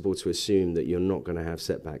impossible to assume that you're not going to have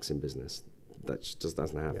setbacks in business. That just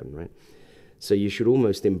doesn't happen, right? So you should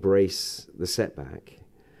almost embrace the setback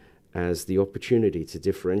as the opportunity to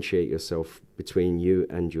differentiate yourself between you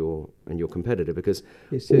and your competitor, because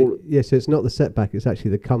so it's not the setback; it's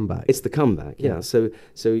actually the comeback. It's the comeback, yeah. So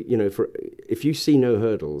if you see no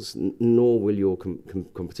hurdles, nor will your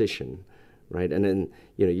competition, right? And then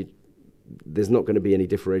there's not going to be any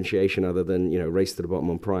differentiation other than race to the bottom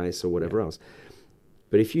on price or whatever else.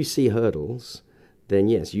 But if you see hurdles, then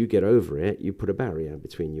yes, you get over it. You put a barrier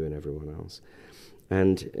between you and everyone else,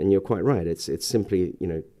 and you're quite right. It's simply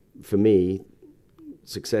for me,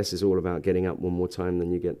 success is all about getting up one more time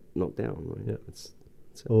than you get knocked down, right?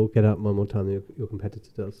 Yeah. Or get up one more time than your competitor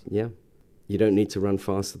does. Yeah. You don't need to run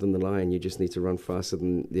faster than the lion. You just need to run faster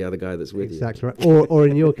than the other guy that's with you. Exactly right. Or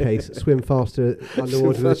in your case, swim faster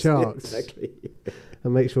underwater than the sharks. Exactly.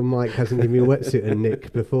 And make sure Mike hasn't given you a wetsuit and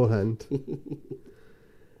nick beforehand.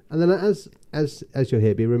 And then as you're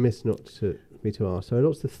here, be remiss not to me to ask. So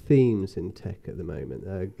lots of themes in tech at the moment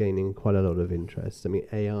are gaining quite a lot of interest. I mean,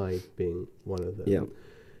 AI being one of them.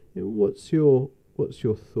 Yeah. What's your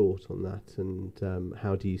thought on that, and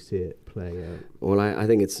how do you see it playing out? Well, I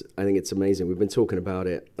think it's amazing. We've been talking about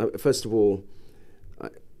it. First of all,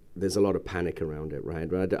 there's a lot of panic around it,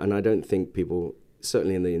 right? And I don't think people,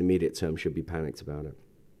 certainly in the immediate term, should be panicked about it.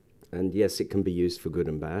 And yes, it can be used for good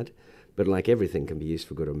and bad. But like everything can be used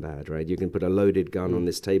for good and bad, right? You can put a loaded gun on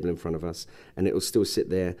this table in front of us and it will still sit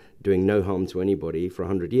there doing no harm to anybody for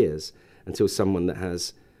 100 years until someone that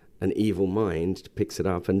has an evil mind picks it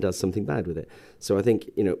up and does something bad with it. So I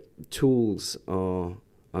think, tools are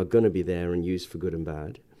going to be there and used for good and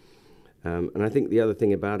bad. And I think the other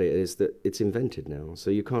thing about it is that it's invented now,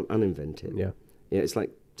 so you can't uninvent it. Yeah. It's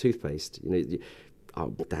like toothpaste.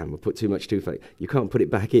 Oh, damn, I put too much toothpaste. You can't put it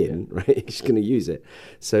back in, right? You're just going to use it.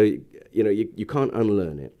 So, you can't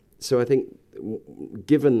unlearn it. So I think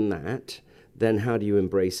given that, then how do you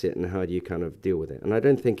embrace it and how do you kind of deal with it? And I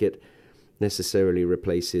don't think it necessarily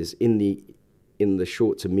replaces, in the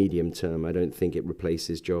short to medium term, I don't think it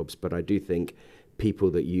replaces jobs, but I do think people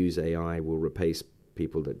that use AI will replace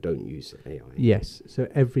people that don't use AI. Yes, so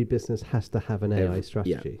every business has to have an AI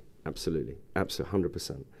strategy. Yeah, absolutely,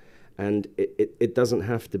 100%. And it doesn't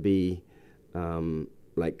have to be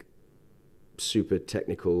like super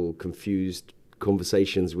technical, confused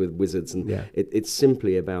conversations with wizards. And it's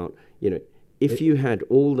simply about, if you had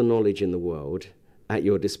all the knowledge in the world at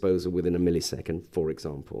your disposal within a millisecond, for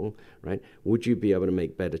example, right, would you be able to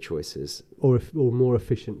make better choices? Or more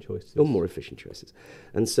efficient choices. Or more efficient choices.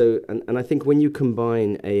 And so, and I think when you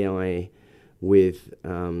combine AI with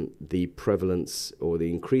the prevalence or the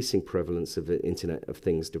increasing prevalence of the Internet of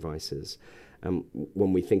Things devices.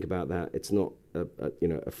 When we think about that, it's not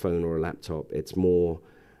a phone or a laptop. It's more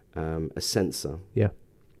a sensor. Yeah.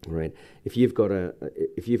 Right. If you've got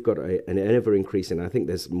an ever increasing, I think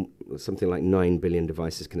there's something like 9 billion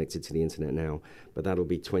devices connected to the internet now, but that'll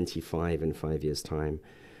be 25 in 5 years' time.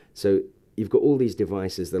 So you've got all these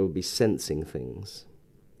devices that'll be sensing things,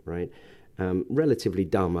 right? Relatively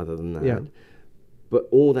dumb other than that. Yeah. But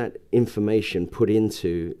all that information put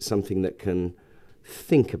into something that can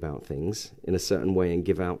think about things in a certain way and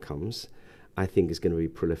give outcomes, I think is going to be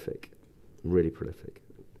prolific, really prolific.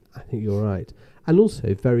 I think you're right. And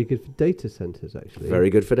also very good for data centers, actually. Very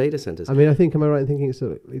good for data centers. I mean, am I right in thinking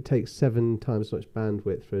it takes 7 times as much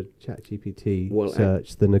bandwidth for a ChatGPT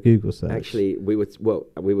search than a Google search? Actually, we were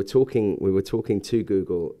talking to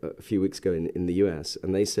Google a few weeks ago in the US,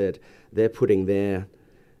 and they said they're putting their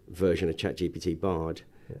version of ChatGPT Bard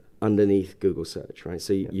underneath Google search, right?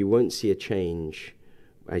 So you won't see a change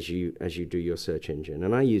as you do your search engine.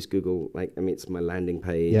 And I use Google, it's my landing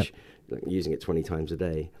page, using it 20 times a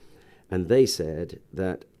day. And they said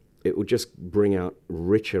that it will just bring out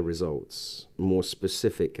richer results, more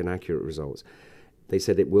specific and accurate results. They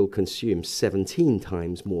said it will consume 17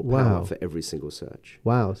 times more power for every single search.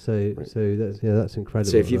 Wow! So that's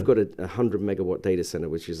incredible. So if you've got a 100 megawatt data center,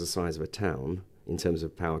 which is the size of a town in terms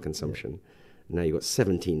of power consumption, now you've got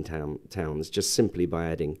 17 towns just simply by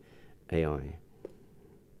adding AI.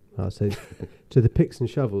 Wow! So the picks and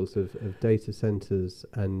shovels of data centers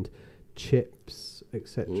and chips,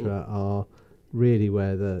 etc., are really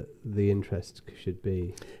where the interest should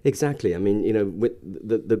be. Exactly. I mean, with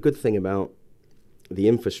the good thing about the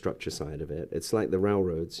infrastructure side of it, it's like the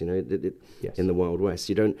railroads, in the Wild West.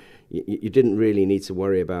 You didn't really need to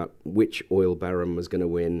worry about which oil baron was going to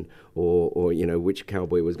win or which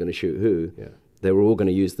cowboy was going to shoot who. Yeah. They were all going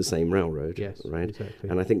to use the same railroad, right? Exactly.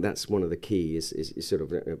 And I think that's one of the keys is sort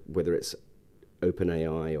of whether it's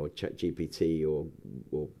OpenAI or ChatGPT or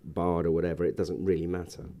Bard or whatever, it doesn't really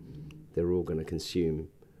matter. They're all going to consume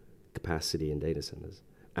capacity in data centers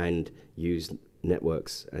and use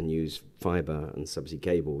networks and use fiber and subsea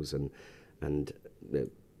cables and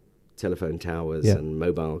telephone towers and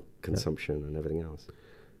mobile consumption and everything else.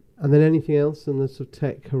 And then anything else in the sort of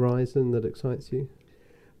tech horizon that excites you?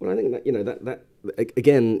 Well, I think that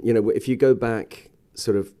again, if you go back,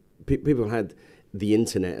 sort of people had the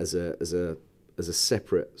internet as a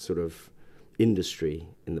separate sort of industry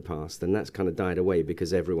in the past, and that's kind of died away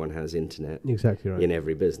because everyone has internet in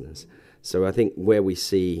every business. So I think where we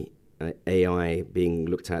see AI being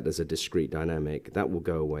looked at as a discrete dynamic, that will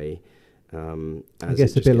go away. I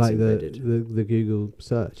guess a bit like the Google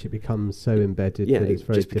search, it becomes so embedded that it's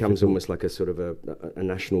very just becomes difficult. almost like a sort of a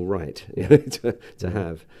national right to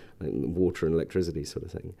have, like water and electricity sort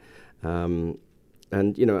of thing.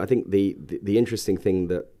 And I think the interesting thing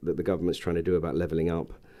that the government's trying to do about levelling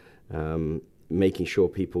up, making sure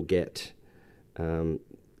people get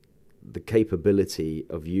the capability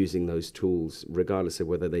of using those tools, regardless of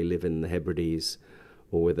whether they live in the Hebrides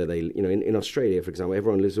or whether they, in Australia, for example,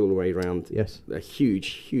 everyone lives all the way around a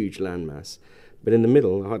huge landmass. But in the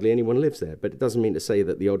middle, hardly anyone lives there. But it doesn't mean to say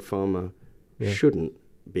that the odd farmer shouldn't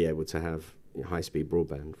be able to have high-speed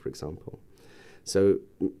broadband, for example. So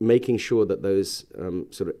making sure that those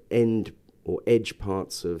sort of end or edge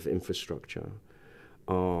parts of infrastructure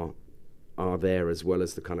are there, as well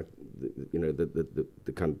as the kind of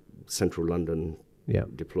the kind of central London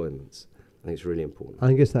deployments. I think it's really important.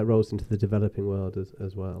 I guess that rolls into the developing world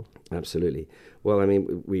as well. Absolutely. Well, I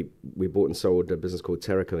mean, we bought and sold a business called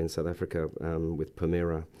Terraco in South Africa with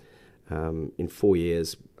Permira. In 4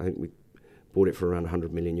 years, I think we bought it for around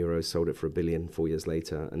 100 million euros, sold it for $1 billion 4 years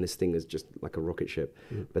later, and this thing is just like a rocket ship.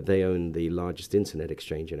 But they own the largest internet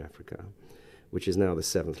exchange in Africa, which is now the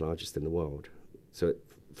 7th largest in the world. So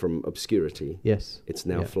from obscurity, it's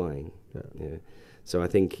now flying. Yeah. So I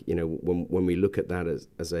think when we look at that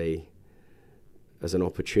as an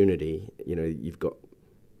opportunity, you've got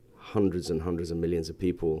hundreds and hundreds of millions of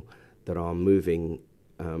people that are moving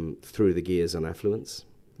through the gears on affluence.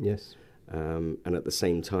 Yes. And at the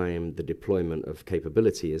same time, the deployment of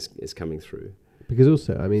capability is coming through. Because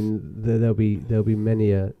also, I mean, there'll be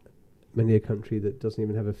many a country that doesn't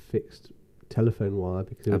even have a fixed telephone wire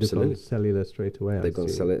because they've gone cellular straight away. They've gone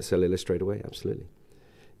cellular straight away. Absolutely.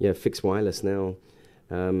 Yeah, fixed wireless now.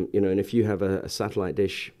 And if you have a satellite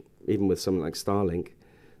dish, even with something like Starlink,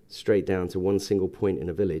 straight down to one single point in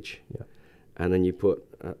a village, and then you put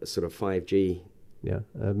sort of 5G,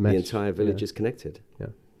 the entire village is connected. Yeah,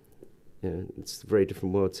 it's a very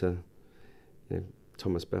different world to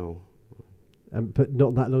Thomas Bell. But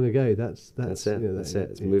not that long ago. That's it. That's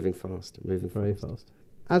it. It's moving fast. Very fast.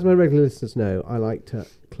 As my regular listeners know, I like to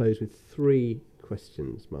close with 3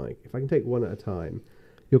 questions, Mike. If I can take one at a time.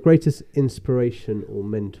 Your greatest inspiration or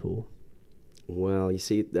mentor? Well, you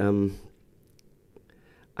see,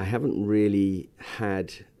 I haven't really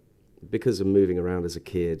had, because of moving around as a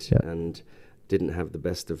kid and didn't have the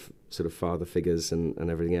best of sort of father figures and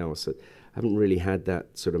everything else, I haven't really had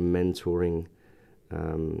that sort of mentoring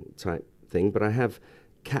type thing, but I have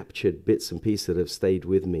captured bits and pieces that have stayed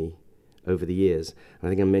with me over the years. I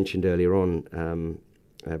think I mentioned earlier on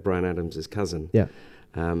Brian Adams' cousin. Yeah.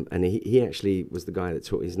 And he actually was the guy that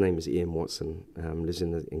taught. His name is Ian Watson. Lives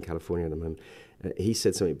in California at the moment. He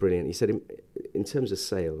said something brilliant. He said, in terms of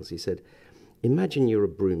sales, he said, imagine you're a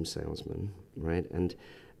broom salesman, right?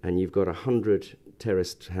 And you've got 100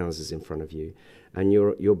 terraced houses in front of you, and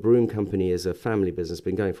your broom company is a family business,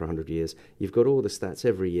 been going for 100 years. You've got all the stats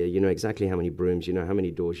every year. You know exactly how many brooms. You know how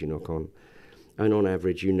many doors you knock on, and on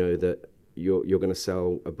average, you know that you're going to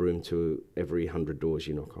sell a broom to every 100 doors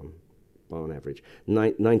you knock on average.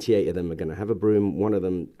 98 of them are going to have a broom. One of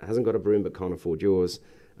them hasn't got a broom but can't afford yours,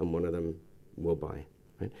 and one of them will buy.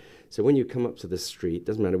 Right? So when you come up to the street,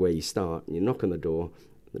 doesn't matter where you start, and you knock on the door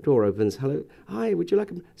opens, hello, hi, would you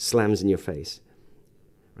like a... slams in your face.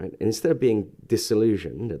 Right? And instead of being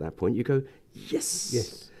disillusioned at that point, you go,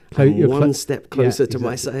 yes. I'm one step closer to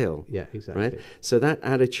my sale. Yeah, exactly. Right? So that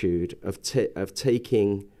attitude of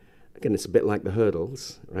taking, again, it's a bit like the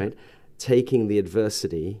hurdles, right? Taking the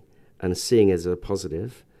adversity and seeing it as a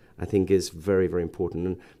positive, I think is very, very important.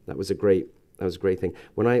 And that was a great thing.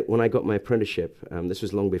 When I got my apprenticeship, this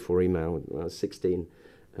was long before email, when I was 16,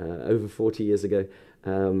 over 40 years ago,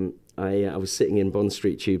 I was sitting in Bond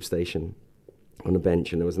Street Tube Station on a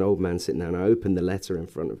bench, and there was an old man sitting there, and I opened the letter in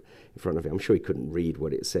front of him. I'm sure he couldn't read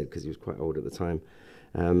what it said because he was quite old at the time,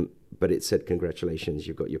 but it said, "Congratulations,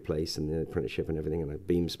 you've got your place and the apprenticeship and everything." And I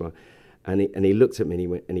beamed smile, and he looked at me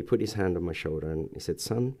and he put his hand on my shoulder and he said,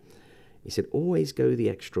 "Son," he said, "always go the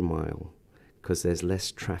extra mile because there's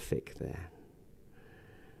less traffic there."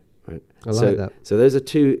 Right. I like that. So those are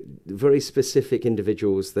two very specific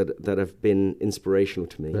individuals that have been inspirational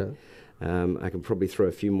to me. Yeah. I can probably throw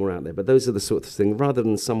a few more out there, but those are the sorts of things, rather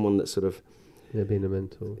than someone that sort of... Yeah, being a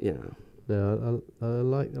mentor. Yeah. No, I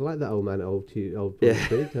like that old man, old Street.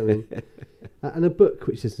 I mean, and a book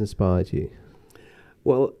which has inspired you.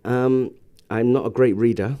 Well, I'm not a great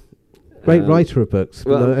reader. Great writer of books.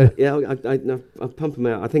 Well, yeah, I pump them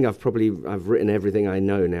out. I think I've written everything I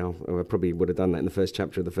know now. I probably would have done that in the first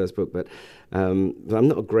chapter of the first book, but I'm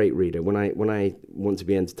not a great reader. When I want to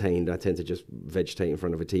be entertained, I tend to just vegetate in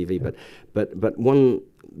front of a TV. Yeah. But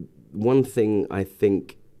one thing I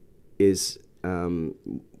think is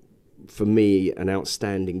for me an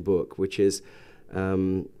outstanding book, which is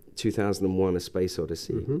 2001: A Space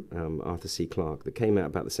Odyssey, Arthur C. Clarke, that came out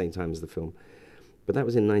about the same time as the film. But that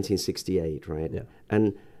was in 1968, right? Yeah.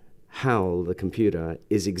 And HAL, the computer,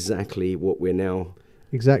 is exactly what we're now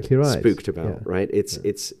spooked about, right?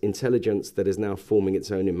 It's intelligence that is now forming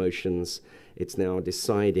its own emotions. It's now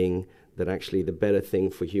deciding that actually the better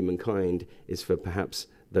thing for humankind is for perhaps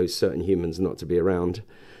those certain humans not to be around.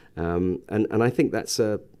 And I think that's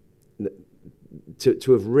to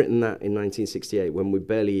have written that in 1968 when we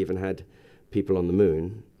barely even had people on the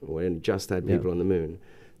moon, or just had people on the moon.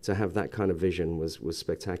 To have that kind of vision was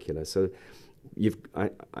spectacular. So I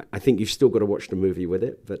think you've still got to watch the movie with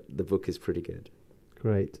it, but the book is pretty good.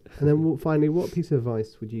 Great. And then finally, what piece of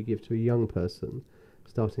advice would you give to a young person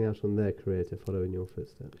starting out on their career to follow in your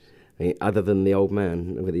footsteps? I mean, other than the old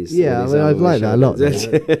man with his... Yeah, with his I'd like that a lot.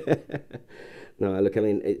 No, look, I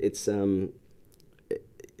mean, it's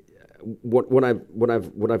what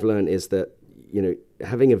I've learned is that, you know,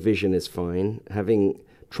 having a vision is fine.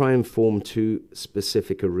 Try and form too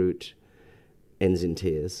specific a route ends in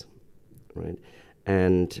tears, right?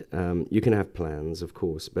 And you can have plans, of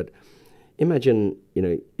course, but imagine, you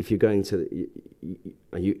know, if you're going to,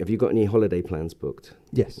 have you got any holiday plans booked?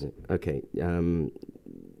 Yes. Okay.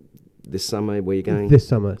 This summer, where are you going? This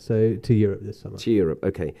summer, so to Europe this summer. To Europe,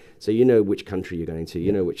 okay. So you know which country you're going to,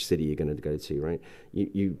 you know which city you're going to go to, right?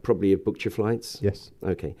 You probably have booked your flights? Yes.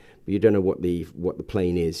 Okay. But you don't know what the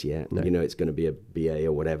plane is yet. No. You know it's going to be a BA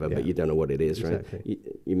or whatever, but you don't know what it is, exactly. right?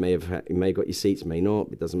 You may have got your seats, may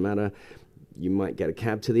not, it doesn't matter. You might get a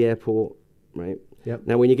cab to the airport, right? Yep.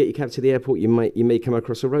 Now, when you get your cab to the airport, you may come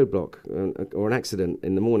across a roadblock or an accident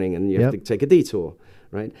in the morning, and you have to take a detour,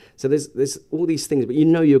 right? So there's all these things, but you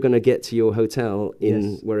know you're going to get to your hotel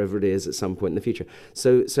in wherever it is at some point in the future.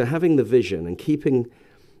 So having the vision and keeping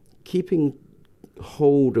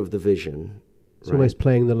hold of the vision. It's almost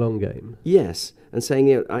playing the long game. Yes, and saying,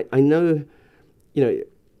 you know, I know, you know,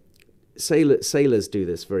 sailors do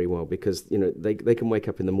this very well because, you know, they can wake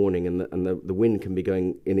up in the morning and the wind can be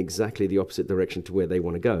going in exactly the opposite direction to where they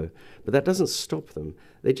want to go, but that doesn't stop them.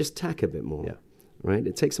 They just tack a bit more, right?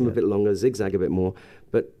 It takes them a bit longer, zigzag a bit more,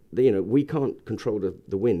 but you know, we can't control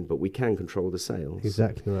the wind, but we can control the sails.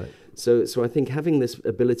 Exactly right. So I think having this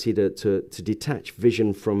ability to detach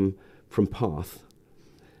vision from path,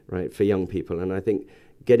 right, for young people, and I think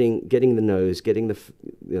getting the no's, getting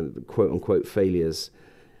the quote unquote failures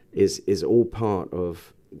is all part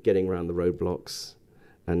of getting around the roadblocks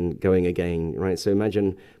and going again, right? So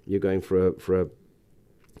imagine you're going for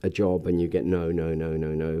a job and you get no.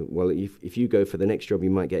 Well, if you go for the next job, you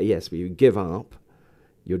might get a yes, but you give up,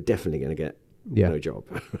 you're definitely going to get no job,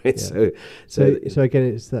 right? Yeah. So again,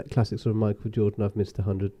 it's that classic sort of Michael Jordan, I've missed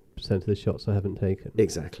 100% of the shots I haven't taken.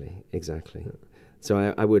 Exactly.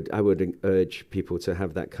 So I would urge people to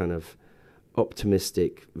have that kind of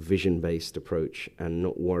optimistic, vision-based approach and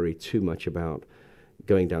not worry too much about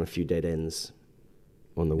going down a few dead ends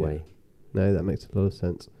on the way. No, that makes a lot of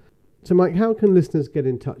sense. So, Mike, how can listeners get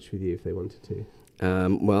in touch with you if they wanted to?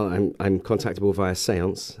 Well, I'm contactable via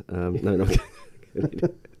Seance. No,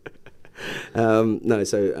 not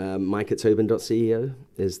so Mike at Tobin.ceo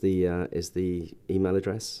is the email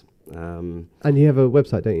address. And you have a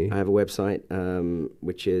website, don't you? I have a website,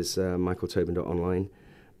 which is michaeltobin.online.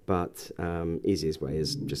 But easiest way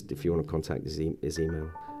is just, if you want to contact, is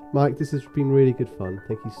email. Mike, this has been really good fun.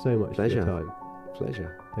 Thank you so much for your time.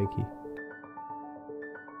 Pleasure. Thank you.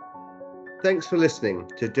 Thanks for listening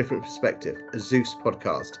to A Different Perspective, a Zeus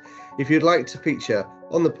podcast. If you'd like to feature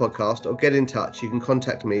on the podcast or get in touch, you can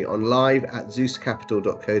contact me on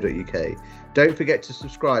live@zeuscapital.co.uk. Don't forget to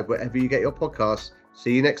subscribe wherever you get your podcasts.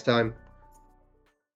 See you next time.